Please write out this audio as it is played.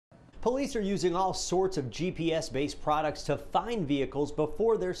Police are using all sorts of GPS-based products to find vehicles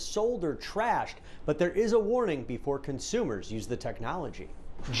before they're sold or trashed, but there is a warning before consumers use the technology.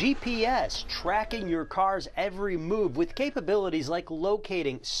 GPS tracking your car's every move with capabilities like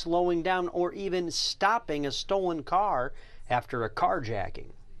locating, slowing down, or even stopping a stolen car after a carjacking.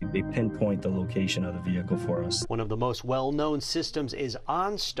 They pinpoint the location of the vehicle for us. One of the most well-known systems is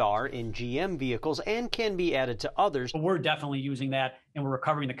OnStar in GM vehicles and can be added to others. We're definitely using that, and we're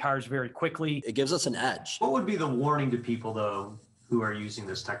recovering the cars very quickly. It gives us an edge. What would be the warning to people, though, who are using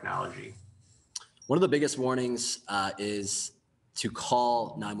this technology? One of the biggest warnings is to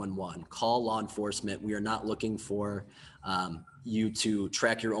call 911, call law enforcement. We are not looking for you to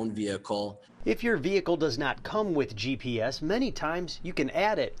track your own vehicle. If your vehicle does not come with GPS, many times you can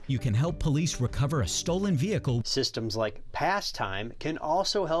add it. You can help police recover a stolen vehicle. Systems like Pastime can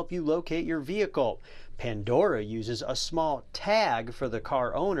also help you locate your vehicle. Pandora uses a small tag for the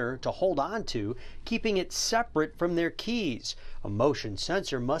car owner to hold on to, keeping it separate from their keys. A motion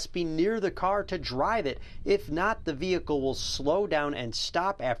sensor must be near the car to drive it. If not, the vehicle will slow down and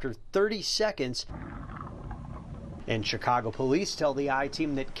stop after 30 seconds. And Chicago police tell the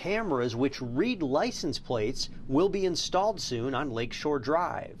I-Team that cameras which read license plates will be installed soon on Lakeshore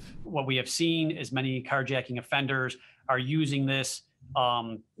Drive. What we have seen is many carjacking offenders are using this,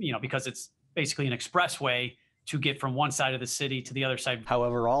 because it's basically an expressway to get from one side of the city to the other side.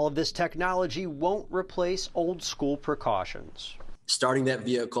 However, all of this technology won't replace old school precautions. Starting that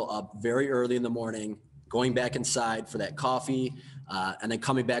vehicle up very early in the morning, going back inside for that coffee, and then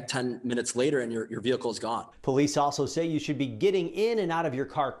coming back 10 minutes later and your vehicle is gone. Police also say you should be getting in and out of your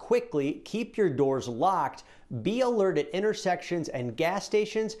car quickly, keep your doors locked, be alert at intersections and gas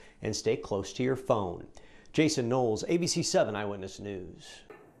stations, and stay close to your phone. Jason Knowles, ABC7 Eyewitness News.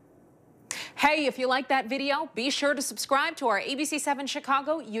 Hey, if you like that video, be sure to subscribe to our ABC7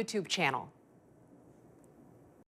 Chicago YouTube channel.